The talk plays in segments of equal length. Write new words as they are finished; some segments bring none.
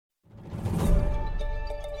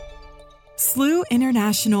SLU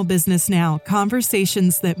International Business Now,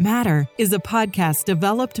 Conversations That Matter, is a podcast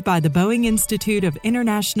developed by the Boeing Institute of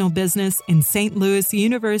International Business in St. Louis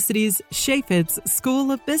University's Chaffetz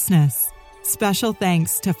School of Business. Special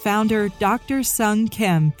thanks to founder Dr. Sung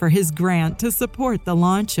Kim for his grant to support the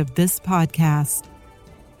launch of this podcast.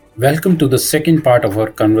 Welcome to the second part of our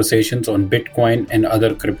conversations on Bitcoin and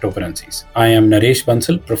other cryptocurrencies. I am Naresh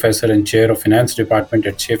Bansal, Professor and Chair of Finance Department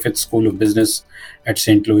at Chaffetz School of Business at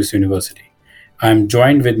St. Louis University. I am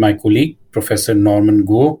joined with my colleague, Professor Norman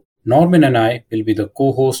Guo. Norman and I will be the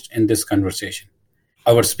co-hosts in this conversation.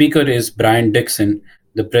 Our speaker is Brian Dixon,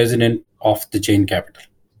 the president of the Chain Capital.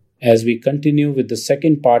 As we continue with the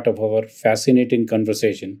second part of our fascinating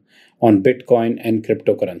conversation on Bitcoin and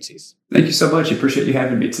cryptocurrencies. Thank you so much. I appreciate you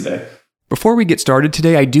having me today. Before we get started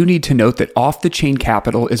today, I do need to note that Off the Chain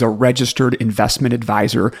Capital is a registered investment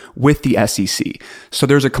advisor with the SEC. So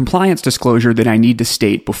there's a compliance disclosure that I need to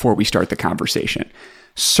state before we start the conversation.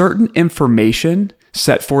 Certain information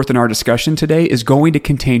set forth in our discussion today is going to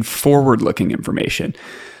contain forward-looking information.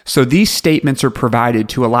 So these statements are provided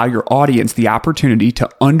to allow your audience the opportunity to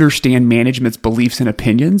understand management's beliefs and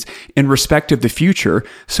opinions in respect of the future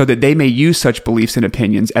so that they may use such beliefs and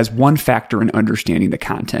opinions as one factor in understanding the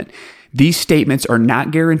content. These statements are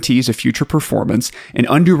not guarantees of future performance, and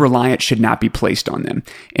undue reliance should not be placed on them.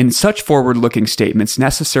 And such forward-looking statements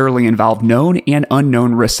necessarily involve known and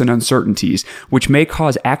unknown risks and uncertainties, which may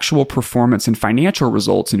cause actual performance and financial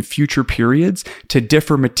results in future periods to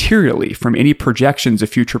differ materially from any projections of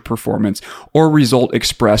future performance or result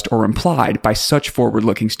expressed or implied by such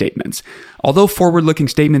forward-looking statements. Although forward-looking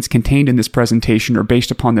statements contained in this presentation are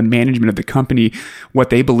based upon the management of the company, what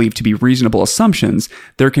they believe to be reasonable assumptions,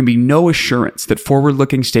 there can be no assurance that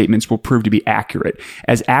forward-looking statements will prove to be accurate,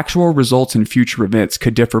 as actual results in future events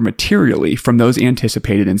could differ materially from those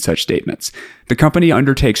anticipated in such statements. The company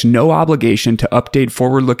undertakes no obligation to update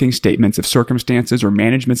forward-looking statements if circumstances or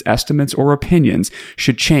management's estimates or opinions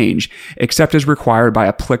should change, except as required by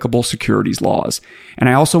applicable securities laws. And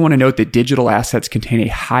I also want to note that digital assets contain a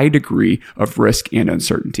high degree of risk and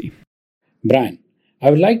uncertainty. Brian, I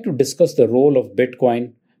would like to discuss the role of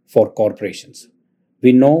Bitcoin for corporations.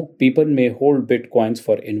 We know people may hold Bitcoins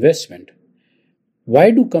for investment. Why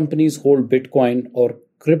do companies hold Bitcoin or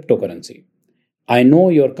cryptocurrency? I know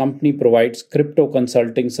your company provides crypto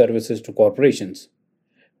consulting services to corporations.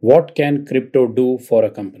 What can crypto do for a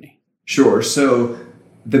company? Sure. So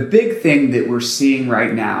the big thing that we're seeing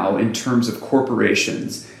right now in terms of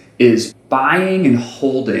corporations is buying and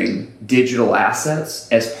holding digital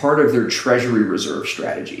assets as part of their treasury reserve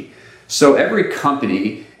strategy. So every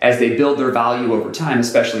company, as they build their value over time,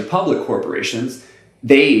 especially public corporations,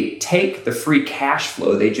 they take the free cash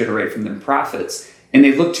flow they generate from their profits and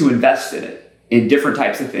they look to invest in it in different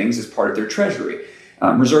types of things as part of their treasury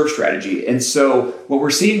reserve strategy. And so what we're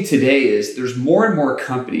seeing today is there's more and more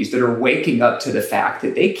companies that are waking up to the fact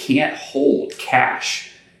that they can't hold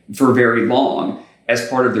cash for very long as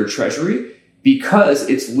part of their treasury because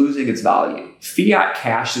it's losing its value. Fiat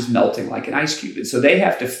cash is melting like an ice cube. And so they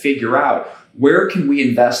have to figure out, where can we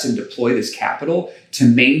invest and deploy this capital to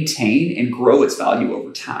maintain and grow its value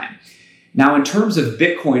over time? Now, in terms of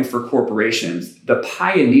Bitcoin for corporations, the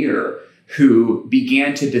pioneer who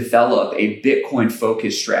began to develop a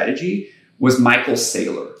Bitcoin-focused strategy was Michael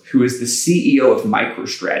Saylor, who is the CEO of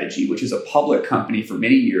MicroStrategy, which is a public company for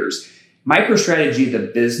many years. MicroStrategy,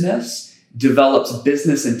 the business, develops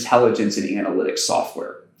business intelligence and analytics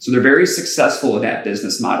software. So they're very successful in that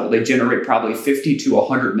business model. They generate probably 50 to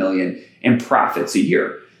 100 million in profits a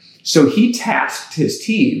year. So he tasked his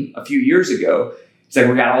team a few years ago. He's like,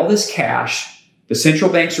 we got all this cash. The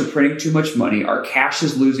central banks are printing too much money. Our cash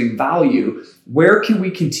is losing value. Where can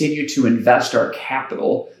we continue to invest our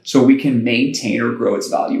capital so we can maintain or grow its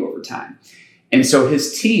value over time? And so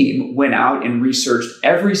his team went out and researched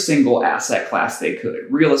every single asset class they could: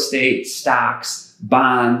 real estate, stocks,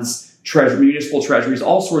 bonds, municipal treasuries,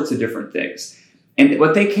 all sorts of different things. And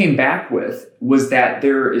what they came back with was that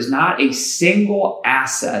there is not a single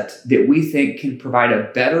asset that we think can provide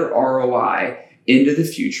a better ROI into the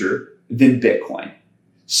future than Bitcoin.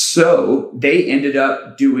 So they ended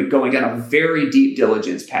up going down a very deep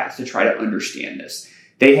diligence path to try to understand this.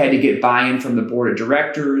 They had to get buy-in from the board of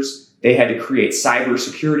directors. They had to create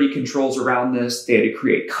cybersecurity controls around this. They had to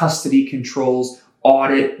create custody controls,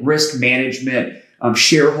 audit, risk management,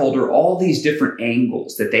 shareholder, all these different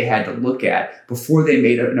angles that they had to look at before they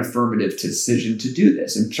made an affirmative decision to do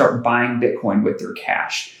this and start buying Bitcoin with their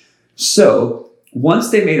cash. So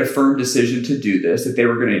once they made a firm decision to do this, that they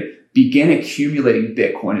were going to begin accumulating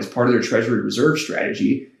Bitcoin as part of their treasury reserve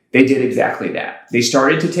strategy, they did exactly that. They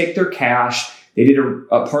started to take their cash, They did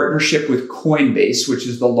a partnership with Coinbase, which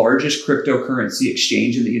is the largest cryptocurrency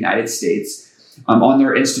exchange in the United States, on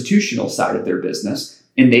their institutional side of their business.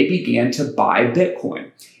 And they began to buy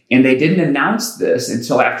Bitcoin. And they didn't announce this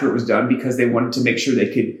until after it was done because they wanted to make sure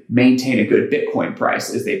they could maintain a good Bitcoin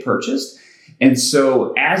price as they purchased. And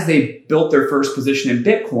so as they built their first position in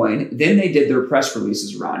Bitcoin, then they did their press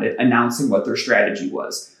releases around it, announcing what their strategy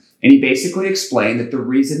was. And he basically explained that the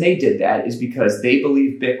reason they did that is because they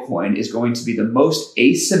believe Bitcoin is going to be the most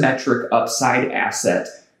asymmetric upside asset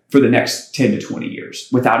for the next 10 to 20 years,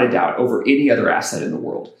 without a doubt, over any other asset in the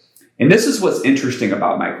world. And this is what's interesting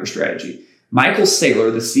about MicroStrategy. Michael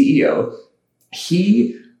Saylor, the CEO,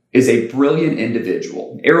 he is a brilliant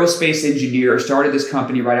individual, aerospace engineer, started this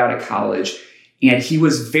company right out of college. And he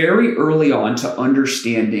was very early on to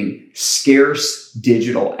understanding scarce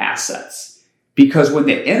digital assets. Because when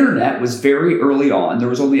the internet was very early on, there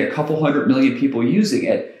was only a couple 100 million people using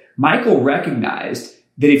it. Michael recognized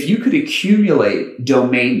that if you could accumulate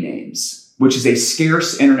domain names, which is a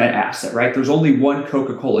scarce internet asset, right? There's only one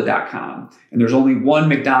Coca-Cola.com and there's only one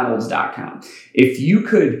McDonald's.com. If you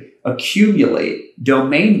could accumulate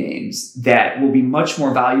domain names that will be much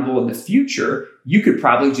more valuable in the future, you could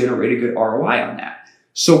probably generate a good ROI on that.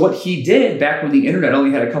 So what he did back when the internet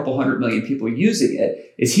only had a couple 100 million people using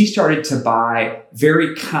it is he started to buy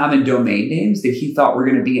very common domain names that he thought were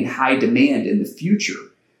going to be in high demand in the future.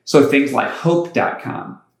 So things like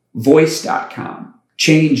hope.com, voice.com,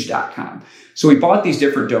 change.com. So he bought these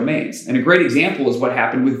different domains. And a great example is what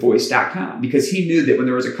happened with voice.com, because he knew that when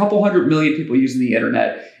there was a couple 100 million people using the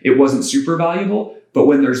internet, it wasn't super valuable. But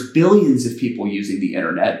when there's billions of people using the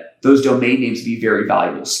internet, those domain names be very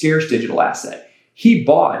valuable, scarce digital asset. He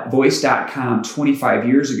bought voice.com 25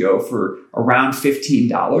 years ago for around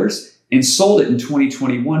 $15 and sold it in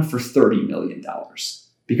 2021 for $30 million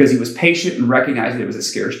because he was patient and recognized that it was a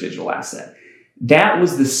scarce digital asset. That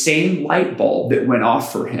was the same light bulb that went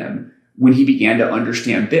off for him when he began to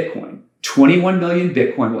understand Bitcoin. 21 million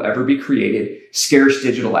Bitcoin will ever be created, scarce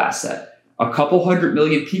digital asset. A couple 100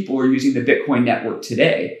 million people are using the Bitcoin network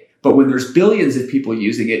today. But when there's billions of people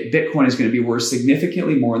using it, Bitcoin is going to be worth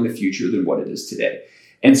significantly more in the future than what it is today.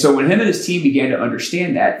 And so when him and his team began to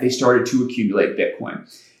understand that, they started to accumulate Bitcoin.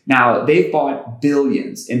 Now, they've bought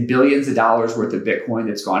billions and billions of dollars worth of Bitcoin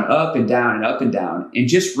that's gone up and down and up and down. And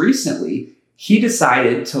just recently, he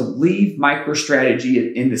decided to leave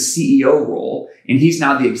MicroStrategy in the CEO role, and he's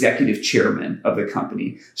now the executive chairman of the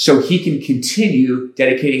company. So he can continue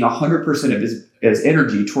dedicating 100% of his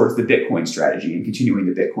energy towards the Bitcoin strategy and continuing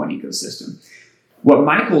the Bitcoin ecosystem. What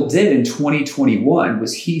Michael did in 2021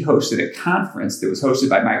 was he hosted a conference that was hosted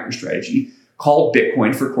by MicroStrategy called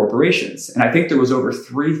Bitcoin for Corporations. And I think there was over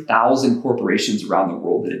 3,000 corporations around the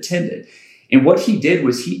world that attended. And what he did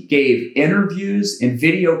was he gave interviews and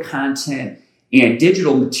video content and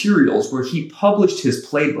digital materials where he published his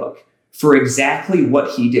playbook for exactly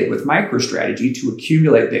what he did with MicroStrategy to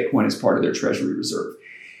accumulate Bitcoin as part of their treasury reserve.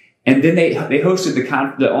 And then they hosted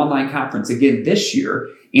the online conference again this year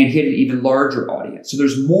and hit an even larger audience. So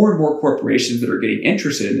there's more and more corporations that are getting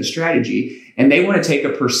interested in the strategy, and they want to take a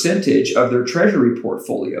percentage of their treasury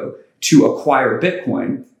portfolio to acquire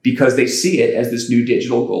Bitcoin because they see it as this new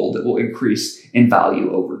digital gold that will increase in value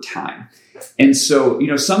over time. And so,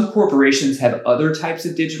 some corporations have other types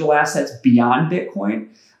of digital assets beyond Bitcoin.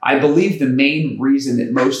 I believe the main reason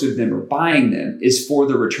that most of them are buying them is for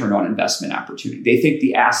the return on investment opportunity. They think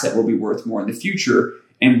the asset will be worth more in the future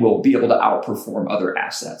and will be able to outperform other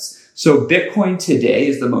assets. So Bitcoin today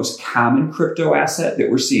is the most common crypto asset that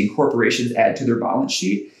we're seeing corporations add to their balance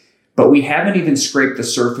sheet, but we haven't even scraped the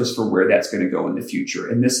surface for where that's going to go in the future.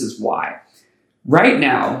 And this is why. Right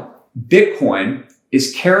now, Bitcoin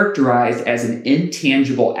is characterized as an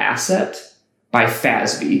intangible asset by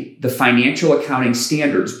FASB, the Financial Accounting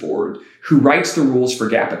Standards Board, who writes the rules for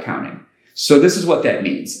GAAP accounting. So this is what that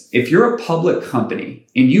means. If you're a public company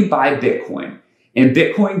and you buy Bitcoin and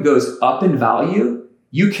Bitcoin goes up in value,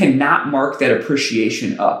 you cannot mark that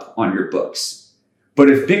appreciation up on your books. But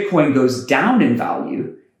if Bitcoin goes down in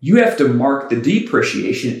value, you have to mark the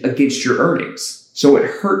depreciation against your earnings. So it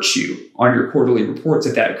hurts you on your quarterly reports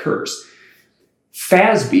if that occurs.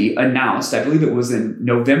 FASB announced, I believe it was in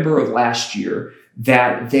November of last year,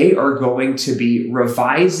 that they are going to be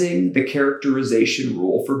revising the characterization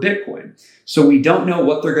rule for Bitcoin. So we don't know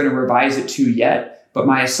what they're going to revise it to yet, but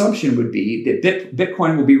my assumption would be that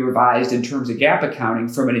Bitcoin will be revised in terms of GAAP accounting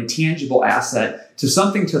from an intangible asset to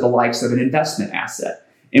something to the likes of an investment asset.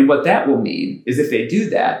 And what that will mean is if they do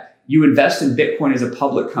that, you invest in Bitcoin as a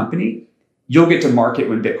public company, you'll get to market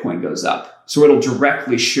when Bitcoin goes up. So it'll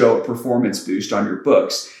directly show a performance boost on your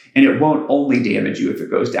books. And it won't only damage you if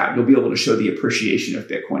it goes down. You'll be able to show the appreciation of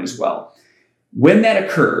Bitcoin as well. When that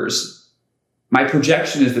occurs, my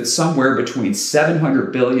projection is that somewhere between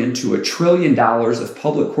 $700 billion to $1 trillion of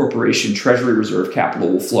public corporation treasury reserve capital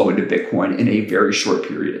will flow into Bitcoin in a very short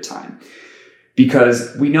period of time.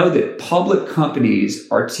 Because we know that public companies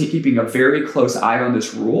are keeping a very close eye on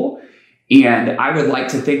this rule. And I would like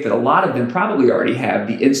to think that a lot of them probably already have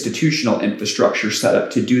the institutional infrastructure set up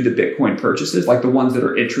to do the Bitcoin purchases, like the ones that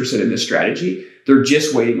are interested in this strategy. They're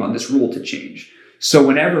just waiting on this rule to change. So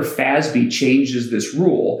whenever FASB changes this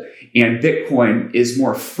rule and Bitcoin is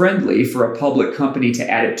more friendly for a public company to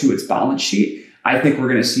add it to its balance sheet, I think we're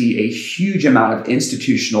going to see a huge amount of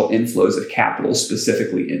institutional inflows of capital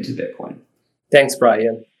specifically into Bitcoin. Thanks,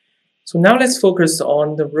 Brian. So now let's focus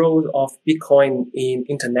on the role of Bitcoin in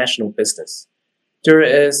international business. There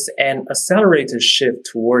is an accelerated shift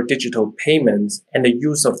toward digital payments and the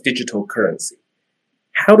use of digital currency.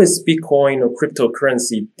 How is Bitcoin or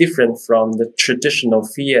cryptocurrency different from the traditional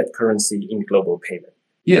fiat currency in global payment?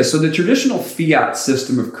 Yeah, so the traditional fiat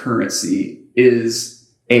system of currency is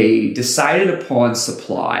a decided upon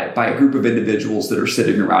supply by a group of individuals that are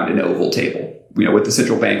sitting around an oval table, with the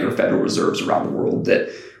central bank or Federal Reserves around the world that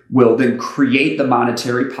will then create the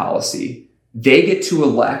monetary policy. They get to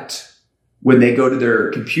elect when they go to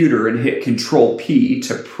their computer and hit Control P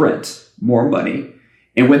to print more money.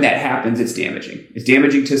 And when that happens, it's damaging. It's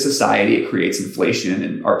damaging to society. It creates inflation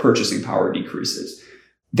and our purchasing power decreases.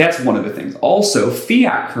 That's one of the things. Also,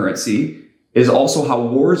 fiat currency is also how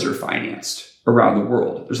wars are financed around the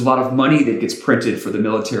world. There's a lot of money that gets printed for the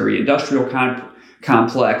military industrial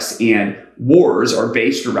complex, and wars are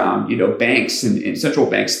based around, banks and central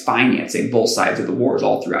banks financing both sides of the wars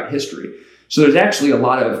all throughout history. So there's actually a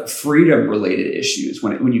lot of freedom related issues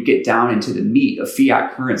when you get down into the meat of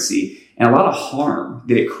fiat currency, and a lot of harm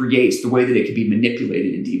that it creates, the way that it can be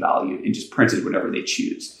manipulated and devalued and just printed whenever they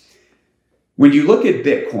choose. When you look at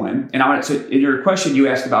Bitcoin, and so in your question, you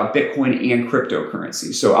asked about Bitcoin and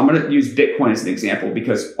cryptocurrency. So I'm going to use Bitcoin as an example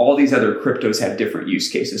because all these other cryptos have different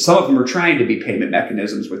use cases. Some of them are trying to be payment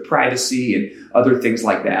mechanisms with privacy and other things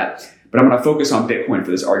like that. But I'm going to focus on Bitcoin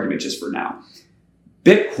for this argument just for now.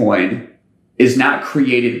 Bitcoin is not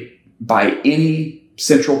created by any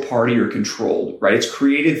central party or controlled, right? It's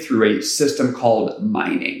created through a system called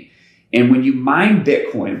mining. And when you mine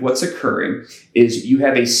Bitcoin, what's occurring is you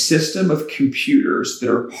have a system of computers that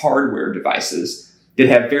are hardware devices that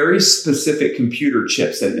have very specific computer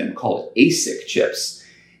chips in them called ASIC chips.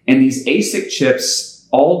 And these ASIC chips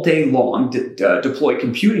all day long deploy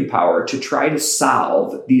computing power to try to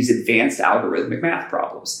solve these advanced algorithmic math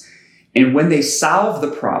problems. And when they solve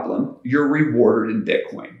the problem, you're rewarded in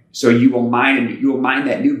Bitcoin. So you will mine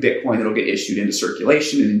that new Bitcoin that'll get issued into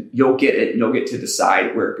circulation, and you'll get it, and you'll get to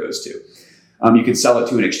decide where it goes to. You can sell it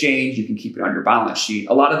to an exchange. You can keep it on your balance sheet.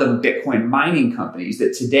 A lot of the Bitcoin mining companies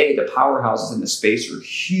that today, the powerhouses in the space, are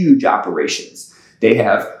huge operations. They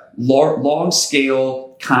have long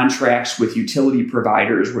scale contracts with utility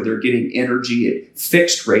providers where they're getting energy at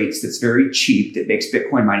fixed rates that's very cheap, that makes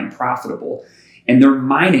Bitcoin mining profitable. And they're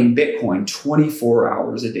mining Bitcoin 24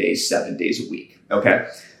 hours a day, 7 days a week. Okay.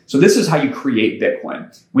 So this is how you create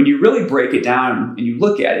Bitcoin. When you really break it down and you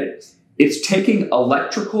look at it, it's taking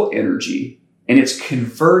electrical energy and it's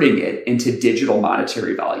converting it into digital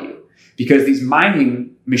monetary value, because these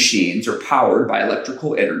mining machines are powered by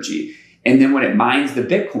electrical energy. And then when it mines the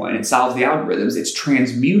Bitcoin and solves the algorithms, it's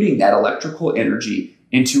transmuting that electrical energy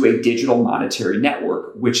into a digital monetary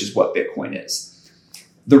network, which is what Bitcoin is.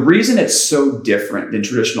 The reason it's so different than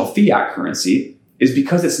traditional fiat currency is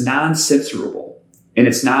because it's non-censorable and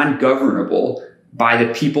it's non-governable by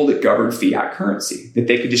the people that govern fiat currency, that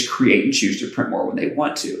they could just create and choose to print more when they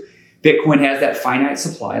want to. Bitcoin has that finite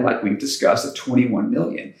supply, like we've discussed, of 21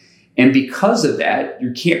 million. And because of that,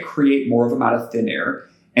 you can't create more of them out of thin air.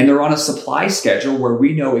 And they're on a supply schedule where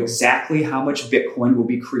we know exactly how much Bitcoin will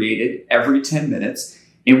be created every 10 minutes.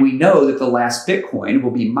 And we know that the last Bitcoin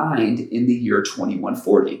will be mined in the year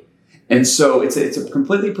 2140. And so it's a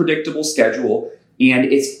completely predictable schedule. And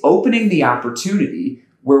it's opening the opportunity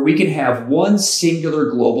where we can have one singular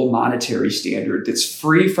global monetary standard that's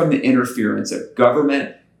free from the interference of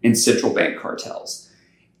government and central bank cartels.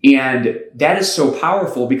 And that is so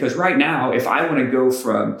powerful because right now, if I want to go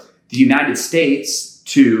from the United States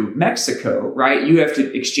to Mexico, right, you have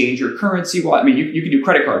to exchange your currency. Well, I mean, you can do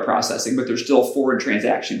credit card processing, but there's still foreign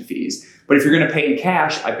transaction fees. But if you're going to pay in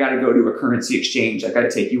cash, I've got to go to a currency exchange. I've got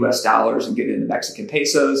to take US dollars and get it into Mexican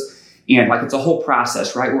pesos. And it's a whole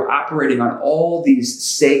process, right? We're operating on all these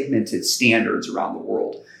segmented standards around the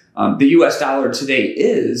world. The US dollar today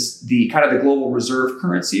is the kind of the global reserve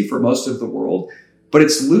currency for most of the world. but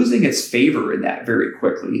it's losing its favor in that very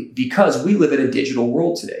quickly because we live in a digital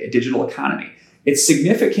world today, a digital economy. It's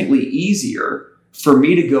significantly easier for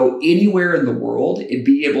me to go anywhere in the world and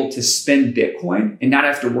be able to spend Bitcoin and not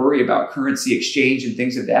have to worry about currency exchange and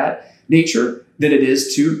things of that nature than it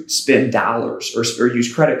is to spend dollars or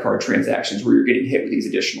use credit card transactions where you're getting hit with these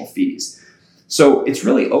additional fees. So it's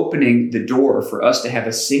really opening the door for us to have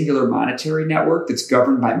a singular monetary network that's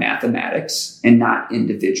governed by mathematics and not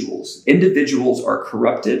individuals. Individuals are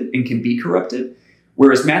corrupted and can be corrupted,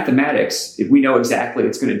 whereas mathematics, we know exactly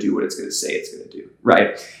it's going to do what it's going to say it's going to do,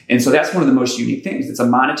 right? And so that's one of the most unique things. It's a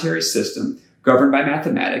monetary system governed by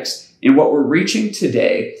mathematics. And what we're reaching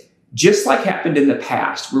today, just like happened in the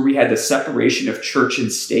past where we had the separation of church and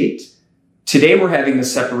state, today we're having the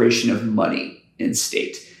separation of money and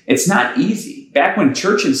state. It's not easy. Back when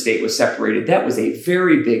church and state was separated, that was a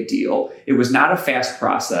very big deal. It was not a fast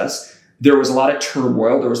process. There was a lot of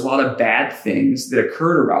turmoil. There was a lot of bad things that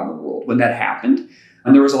occurred around the world when that happened.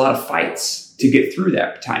 And there was a lot of fights to get through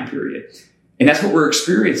that time period. And that's what we're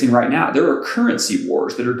experiencing right now. There are currency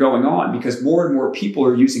wars that are going on because more and more people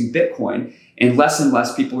are using Bitcoin and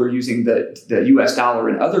less people are using the US dollar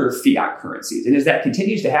and other fiat currencies. And as that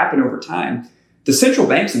continues to happen over time, the central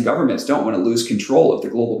banks and governments don't want to lose control of the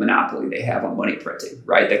global monopoly they have on money printing,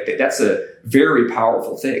 right? That's a very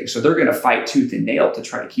powerful thing. So they're going to fight tooth and nail to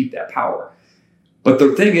try to keep that power. But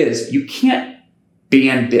the thing is, you can't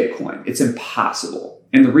ban Bitcoin. It's impossible.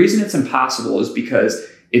 And the reason it's impossible is because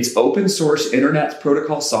it's open source internet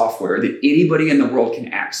protocol software that anybody in the world can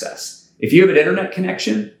access. If you have an internet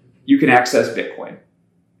connection, you can access Bitcoin.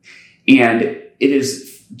 And it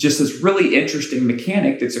is just this really interesting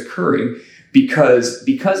mechanic that's occurring because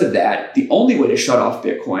of that, the only way to shut off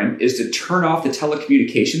Bitcoin is to turn off the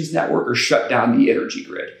telecommunications network or shut down the energy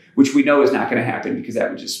grid, which we know is not going to happen because that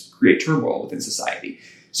would just create turmoil within society.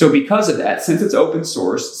 So because of that, since it's open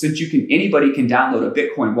source, since anybody can download a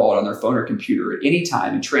Bitcoin wallet on their phone or computer at any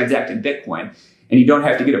time and transact in Bitcoin, and you don't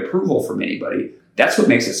have to get approval from anybody, that's what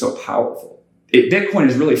makes it so powerful. Bitcoin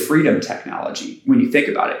is really freedom technology when you think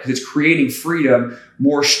about it, because it's creating freedom,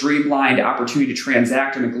 more streamlined opportunity to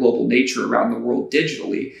transact in a global nature around the world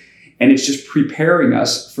digitally. And it's just preparing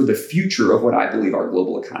us for the future of what I believe our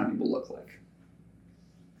global economy will look like.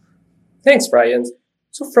 Thanks, Brian.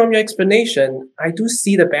 So from your explanation, I do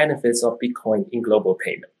see the benefits of Bitcoin in global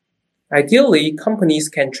payment. Ideally, companies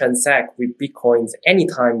can transact with Bitcoins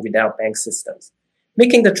anytime without bank systems,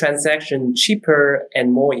 making the transaction cheaper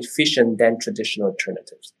and more efficient than traditional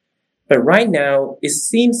alternatives. But right now, it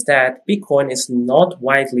seems that Bitcoin is not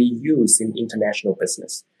widely used in international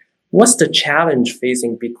business. What's the challenge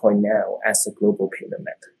facing Bitcoin now as a global payment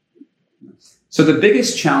method? So the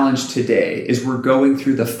biggest challenge today is we're going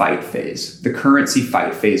through the fight phase, the currency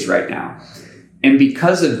fight phase right now. And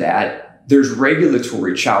because of that, there's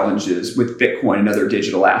regulatory challenges with Bitcoin and other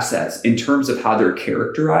digital assets in terms of how they're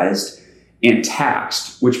characterized and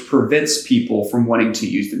taxed, which prevents people from wanting to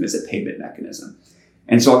use them as a payment mechanism.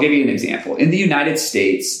 And so I'll give you an example. In the United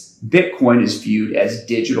States, Bitcoin is viewed as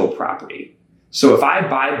digital property. So if I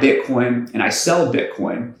buy Bitcoin and I sell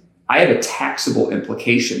Bitcoin, I have a taxable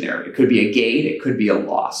implication there. It could be a gain, it could be a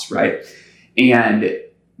loss, right? And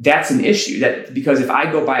that's an issue because if I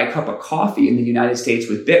go buy a cup of coffee in the United States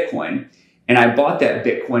with Bitcoin and I bought that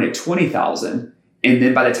Bitcoin at $20,000, and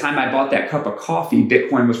then by the time I bought that cup of coffee,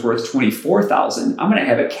 Bitcoin was worth $24,000, I'm going to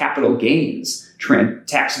have a capital gains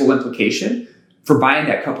taxable implication for buying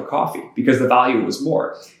that cup of coffee because the value was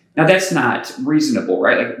more. Now that's not reasonable,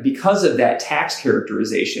 right? Like because of that tax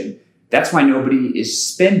characterization, that's why nobody is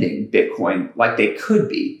spending Bitcoin like they could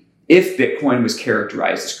be if Bitcoin was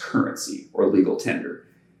characterized as currency or legal tender.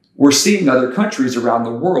 We're seeing other countries around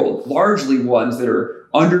the world, largely ones that are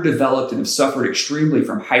underdeveloped and have suffered extremely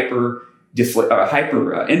from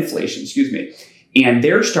hyperinflation, and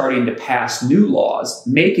they're starting to pass new laws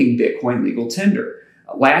making Bitcoin legal tender.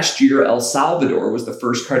 Last year, El Salvador was the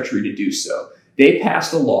first country to do so. They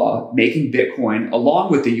passed a law making Bitcoin,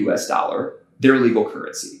 along with the US dollar, their legal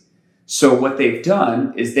currency. So what they've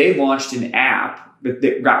done is they launched an app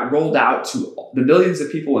that got rolled out to the millions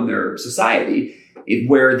of people in their society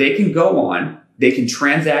where they can go on, they can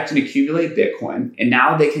transact and accumulate Bitcoin, and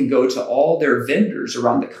now they can go to all their vendors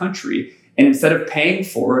around the country, and instead of paying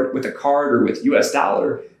for it with a card or with US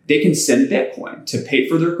dollar, they can send Bitcoin to pay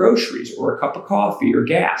for their groceries or a cup of coffee or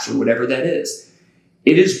gas or whatever that is.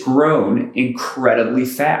 It has grown incredibly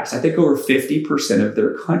fast. I think over 50% of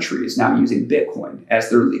their country is now using Bitcoin as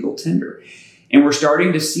their legal tender. And we're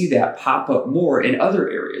starting to see that pop up more in other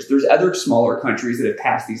areas. There's other smaller countries that have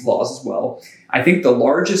passed these laws as well. I think the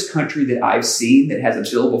largest country that I've seen that has a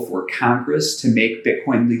bill before Congress to make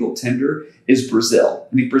Bitcoin legal tender is Brazil.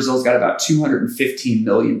 I think Brazil's got about 215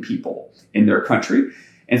 million people in their country.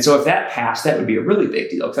 And so if that passed, that would be a really big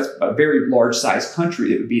deal because that's a very large sized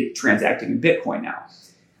country that would be transacting in Bitcoin now.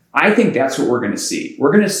 I think that's what we're going to see.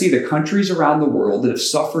 We're going to see the countries around the world that have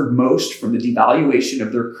suffered most from the devaluation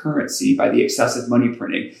of their currency by the excessive money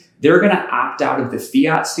printing. They're going to opt out of the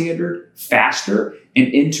fiat standard faster and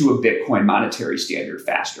into a Bitcoin monetary standard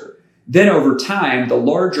faster. Then over time, the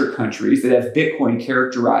larger countries that have Bitcoin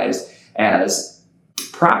characterized as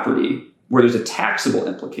property, where there's a taxable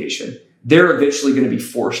implication, they're eventually going to be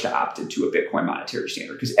forced to opt into a Bitcoin monetary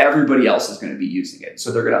standard because everybody else is going to be using it.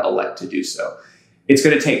 So they're going to elect to do so. It's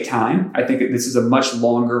going to take time. I think that this is a much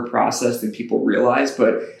longer process than people realize,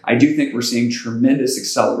 but I do think we're seeing tremendous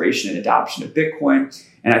acceleration in adoption of Bitcoin.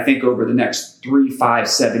 And I think over the next 3, 5,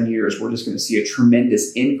 7 years, we're just going to see a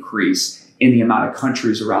tremendous increase in the amount of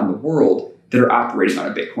countries around the world that are operating on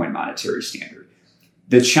a Bitcoin monetary standard.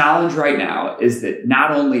 The challenge right now is that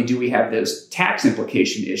not only do we have those tax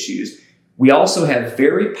implication issues, we also have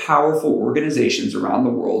very powerful organizations around the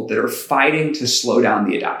world that are fighting to slow down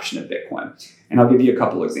the adoption of Bitcoin. And I'll give you a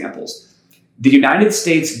couple examples. The United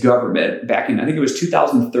States government, back in, I think it was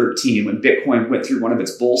 2013, when Bitcoin went through one of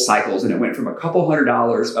its bull cycles and it went from a couple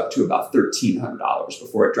 $100s up to about $1,300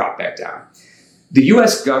 before it dropped back down. The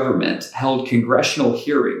US government held congressional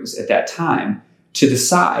hearings at that time to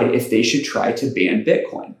decide if they should try to ban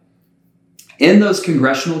Bitcoin. In those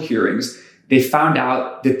congressional hearings, they found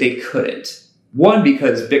out that they couldn't. One,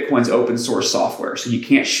 because Bitcoin's open source software, so you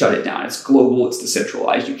can't shut it down. It's global, it's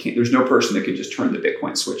decentralized. There's no person that could just turn the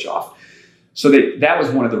Bitcoin switch off. So that was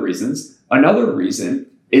one of the reasons. Another reason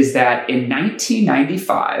is that in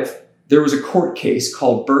 1995, there was a court case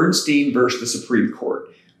called Bernstein versus the Supreme Court,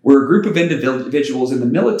 where a group of individuals in the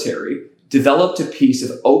military developed a piece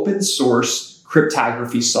of open source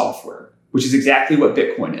cryptography software, which is exactly what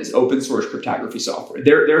Bitcoin is, open source cryptography software.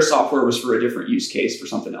 Their software was for a different use case for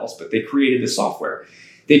something else, but they created the software.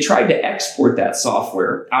 They tried to export that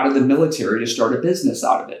software out of the military to start a business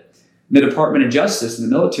out of it. The Department of Justice and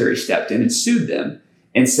the military stepped in and sued them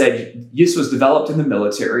and said, this was developed in the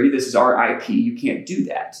military. This is our IP. You can't do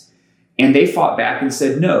that. And they fought back and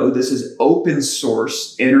said, no, this is open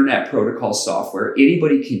source internet protocol software.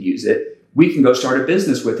 Anybody can use it. We can go start a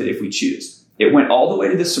business with it if we choose. It went all the way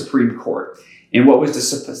to the Supreme Court. And what was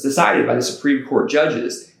decided by the Supreme Court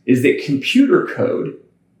judges is that computer code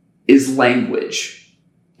is language.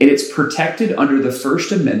 And it's protected under the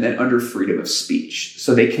First Amendment under freedom of speech.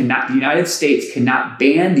 So the United States cannot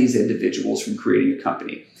ban these individuals from creating a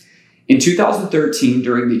company. In 2013,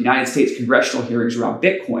 during the United States congressional hearings around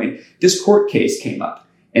Bitcoin, this court case came up.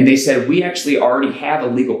 And they said, we actually already have a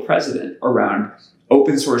legal precedent around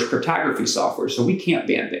open source cryptography software, so we can't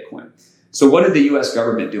ban Bitcoin. So what did the US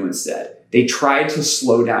government do instead? They tried to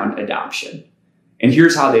slow down adoption. And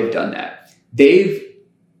here's how they've done that. They've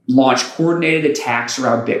launched coordinated attacks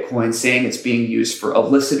around Bitcoin, saying it's being used for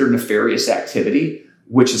illicit or nefarious activity,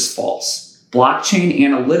 which is false. Blockchain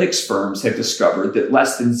analytics firms have discovered that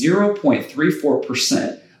less than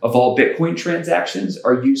 0.34% of all Bitcoin transactions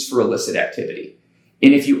are used for illicit activity.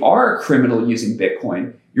 And if you are a criminal using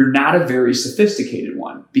Bitcoin, you're not a very sophisticated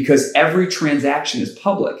one because every transaction is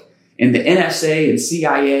public. And the NSA and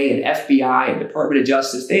CIA and FBI and Department of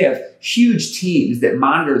Justice, they have huge teams that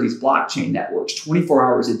monitor these blockchain networks 24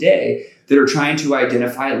 hours a day that are trying to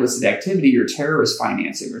identify illicit activity or terrorist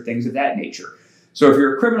financing or things of that nature. So if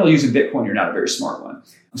you're a criminal using Bitcoin, you're not a very smart one.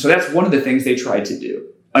 So that's one of the things they tried to do.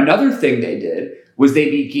 Another thing they did was they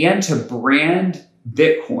began to brand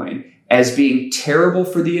Bitcoin as being terrible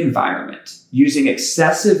for the environment, using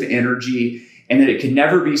excessive energy, and that it can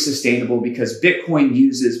never be sustainable because Bitcoin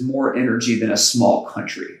uses more energy than a small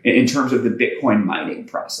country in terms of the Bitcoin mining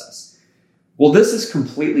process. Well, this is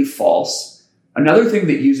completely false. Another thing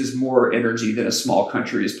that uses more energy than a small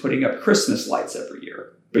country is putting up Christmas lights every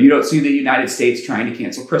year. But you don't see the United States trying to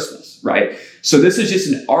cancel Christmas, right? So this is just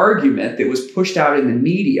an argument that was pushed out in the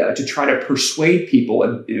media to try to persuade people.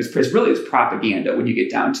 And it's really propaganda when you get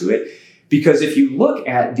down to it. Because if you look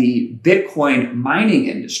at the Bitcoin mining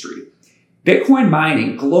industry, Bitcoin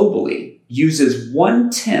mining globally uses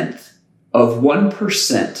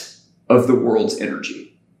 0.1% of the world's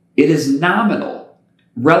energy. It is nominal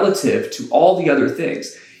relative to all the other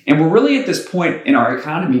things. And we're really at this point in our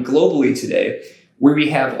economy globally today where we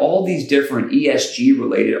have all these different ESG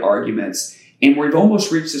related arguments. And we've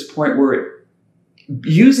almost reached this point where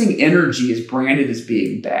using energy is branded as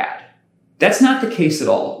being bad. That's not the case at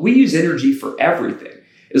all. We use energy for everything,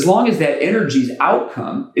 as long as that energy's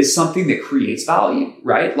outcome is something that creates value,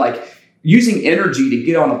 right? Like using energy to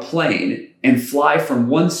get on a plane and fly from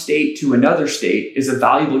one state to another state is a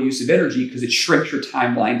valuable use of energy because it shrinks your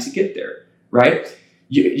timeline to get there, right?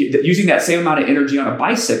 Using that same amount of energy on a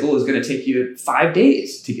bicycle is going to take you 5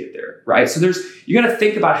 days to get there, right? So you got to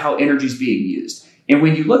think about how energy is being used. And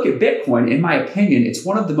when you look at Bitcoin, in my opinion, it's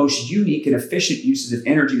one of the most unique and efficient uses of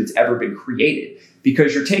energy that's ever been created,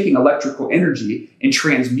 because you're taking electrical energy and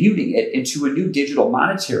transmuting it into a new digital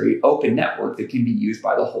monetary open network that can be used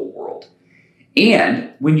by the whole world.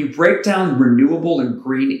 And when you break down renewable and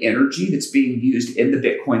green energy that's being used in the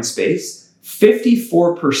Bitcoin space,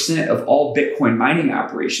 54% of all Bitcoin mining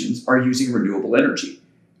operations are using renewable energy,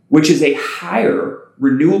 which is a higher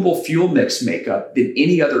renewable fuel mix makeup than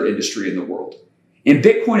any other industry in the world. And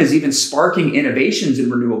Bitcoin is even sparking innovations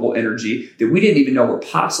in renewable energy that we didn't even know were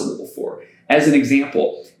possible before. As an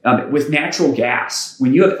example, with natural gas,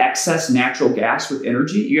 when you have excess natural gas with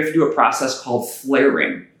energy, you have to do a process called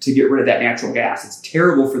flaring to get rid of that natural gas. It's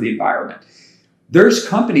terrible for the environment. There's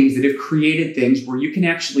companies that have created things where you can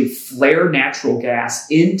actually flare natural gas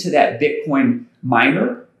into that Bitcoin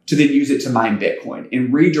miner to then use it to mine Bitcoin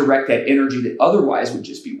and redirect that energy that otherwise would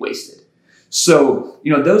just be wasted. So,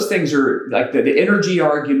 those things are like the energy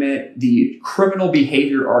argument, the criminal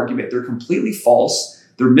behavior argument, they're completely false.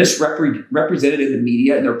 They're misrepresented in the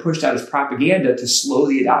media, and they're pushed out as propaganda to slow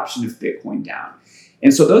the adoption of Bitcoin down.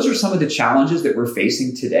 And so those are some of the challenges that we're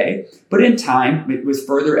facing today. But in time, with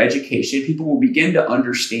further education, people will begin to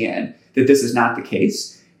understand that this is not the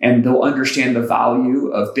case, and they'll understand the value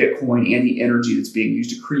of Bitcoin and the energy that's being used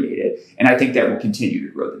to create it. And I think that will continue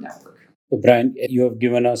to grow the network. So Brian, you have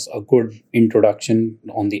given us a good introduction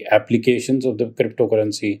on the applications of the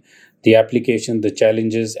cryptocurrency, the application, the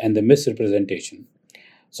challenges, and the misrepresentation.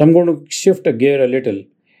 So I'm going to shift a gear a little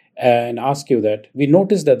and ask you that we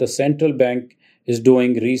noticed that the central bank is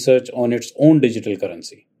doing research on its own digital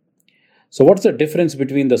currency. So what's the difference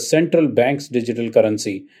between the central bank's digital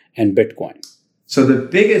currency and Bitcoin? So the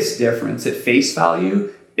biggest difference at face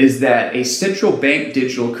value is that a central bank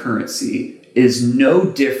digital currency is no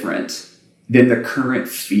different than the current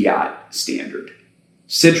fiat standard.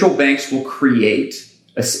 Central banks will create,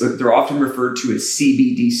 they're often referred to as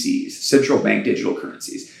CBDCs, central bank digital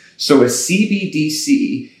currencies. So a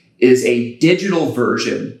CBDC is a digital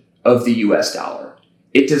version of the US dollar.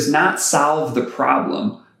 It does not solve the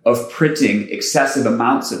problem of printing excessive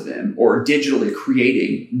amounts of them or digitally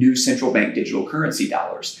creating new central bank digital currency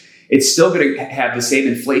dollars. It's still going to have the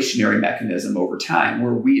same inflationary mechanism over time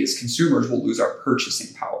where we as consumers will lose our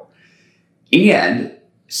purchasing power. And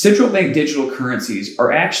central bank digital currencies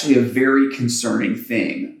are actually a very concerning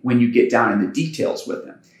thing when you get down in the details with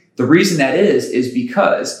them. The reason that is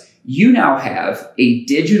because you now have a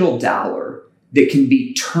digital dollar that can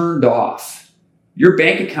be turned off. Your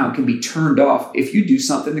bank account can be turned off if you do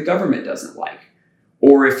something the government doesn't like,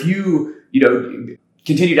 or if you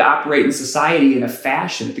continue to operate in society in a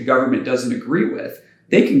fashion that the government doesn't agree with.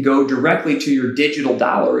 They can go directly to your digital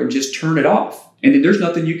dollar and just turn it off, and then there's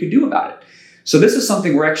nothing you can do about it. So this is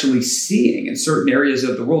something we're actually seeing in certain areas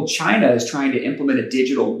of the world. China is trying to implement a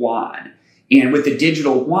digital yuan. And with the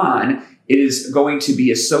digital yuan, it is going to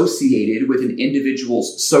be associated with an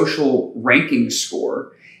individual's social ranking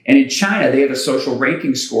score. And in China, they have a social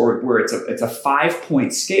ranking score where it's a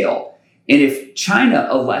 5-point scale. And if China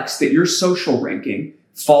elects that your social ranking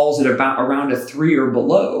falls at around a 3 or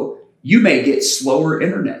below, you may get slower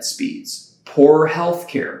internet speeds, poorer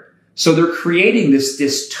healthcare. So they're creating this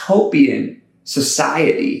dystopian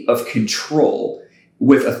society of control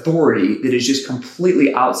with authority that is just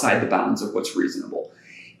completely outside the bounds of what's reasonable.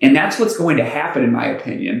 And that's what's going to happen, in my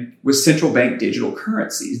opinion, with central bank digital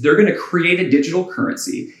currencies. They're going to create a digital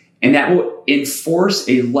currency, and that will enforce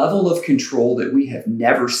a level of control that we have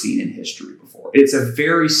never seen in history before. It's a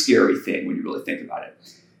very scary thing when you really think about it.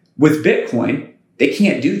 With Bitcoin, they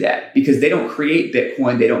can't do that because they don't create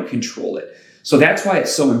Bitcoin, they don't control it. So that's why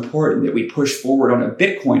it's so important that we push forward on a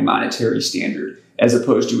Bitcoin monetary standard as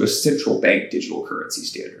opposed to a central bank digital currency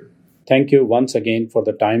standard. Thank you once again for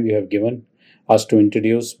the time you have given us to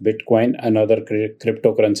introduce Bitcoin and other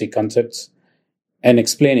cryptocurrency concepts and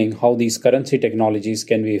explaining how these currency technologies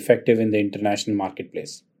can be effective in the international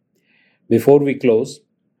marketplace. Before we close,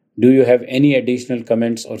 do you have any additional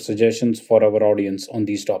comments or suggestions for our audience on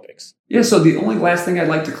these topics? Yeah, so the only last thing I'd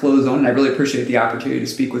like to close on, and I really appreciate the opportunity to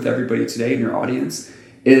speak with everybody today in your audience,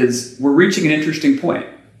 is we're reaching an interesting point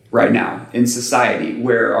right now in society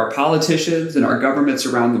where our politicians and our governments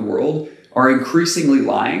around the world are increasingly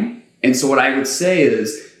lying. And so what I would say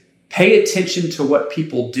is pay attention to what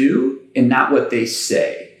people do and not what they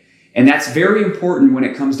say. And that's very important when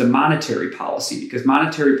it comes to monetary policy, because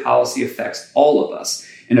monetary policy affects all of us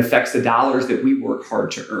and affects the dollars that we work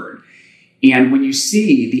hard to earn. And when you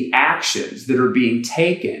see the actions that are being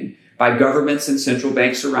taken by governments and central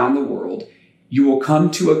banks around the world, you will come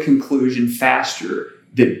to a conclusion faster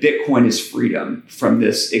that Bitcoin is freedom from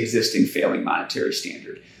this existing failing monetary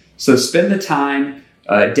standard. So spend the time,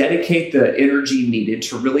 dedicate the energy needed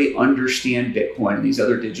to really understand Bitcoin and these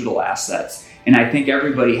other digital assets. And I think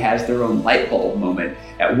everybody has their own light bulb moment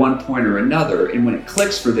at one point or another. And when it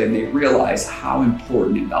clicks for them, they realize how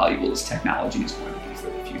important and valuable this technology is going to be for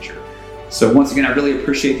the future. So once again, I really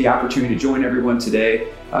appreciate the opportunity to join everyone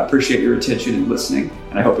today. I appreciate your attention and listening,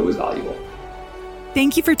 and I hope it was valuable.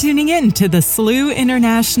 Thank you for tuning in to the SLU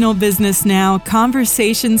International Business Now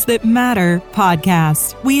Conversations That Matter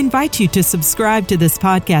podcast. We invite you to subscribe to this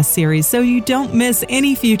podcast series so you don't miss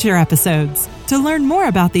any future episodes. To learn more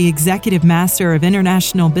about the Executive Master of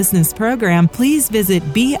International Business program, please visit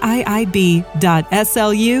biib.slu.edu.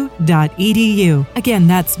 Again,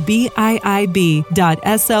 that's biib.slu.edu.